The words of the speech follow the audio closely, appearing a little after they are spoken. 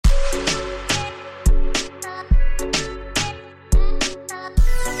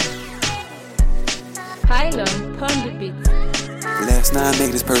Let's not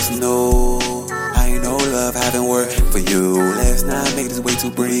make this personal. I ain't no love having work for you. Let's not make this way too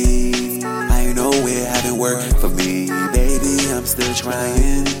brief. I ain't know it having work for me. Baby, I'm still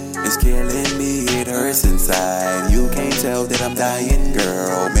trying. It's killing me, it hurts inside. You can't tell that I'm dying,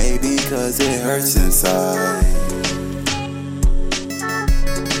 girl. Maybe cause it hurts inside.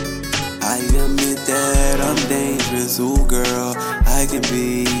 I admit that I'm dangerous, ooh girl. I can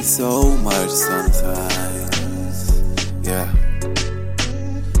be so much sometimes. Yeah.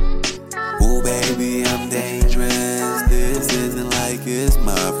 Ooh baby, I'm dangerous. This isn't like it's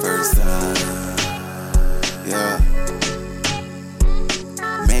my first time. Yeah.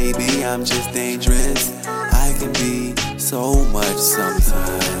 Maybe I'm just dangerous. I can be so much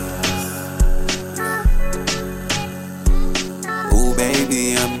sometimes. Ooh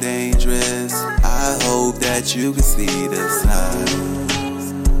baby, I'm dangerous. I hope that you can see the signs.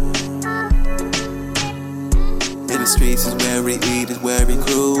 In the streets is where we eat, is where we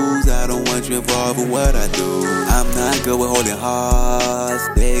cruise. I don't want you involved with what I do. I'm not good with holding hearts.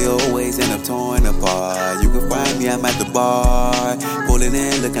 They always end up torn apart. You can find me, I'm at the bar, pulling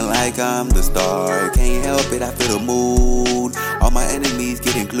in, looking like I'm the star. Can't help it, I feel the mood. All my enemies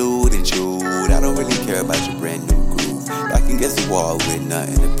getting glued and chewed. I don't really care about your brand new groove. I can guess the wall with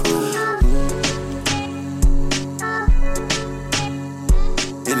nothing to prove.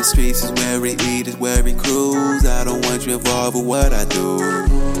 In the streets is where we eat, is where we cruise. I don't want you involved with what I do.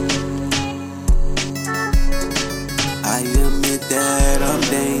 I admit that I'm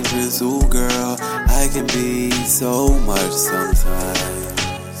dangerous, ooh girl. I can be so much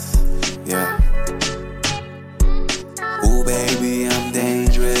sometimes. Yeah. Ooh baby, I'm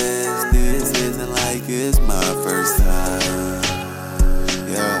dangerous. This isn't like it's my first time.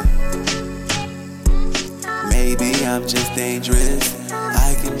 Yeah. Maybe I'm just dangerous.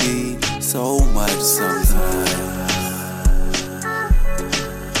 I can be so much sometimes.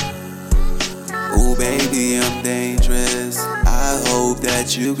 Ooh baby, I'm dangerous. I hope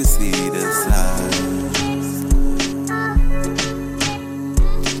that you can see the signs.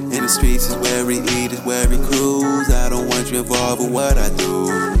 In the streets is where we eat, is where we cruise. I don't want you involved with what I do.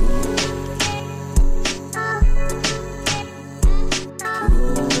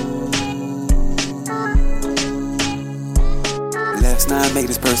 Let's not make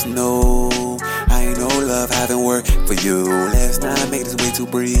this personal. I ain't no love having work for you. Let's not make this way too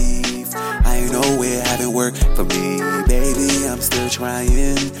brief. I ain't know it having work for me. Baby, I'm still trying.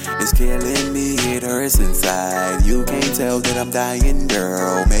 It's killing me, it hurts inside. You can't tell that I'm dying,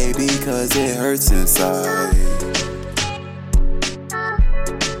 girl. Maybe cause it hurts inside.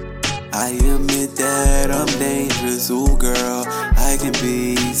 I admit that I'm dangerous, ooh girl. I can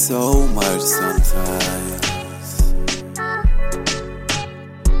be so much sometimes.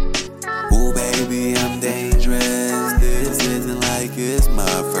 Ooh baby, I'm dangerous. This isn't like it's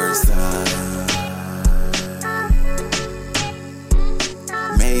my first time.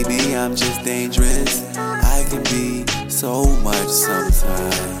 Maybe I'm just dangerous. I can be so much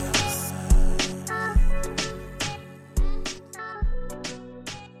sometimes.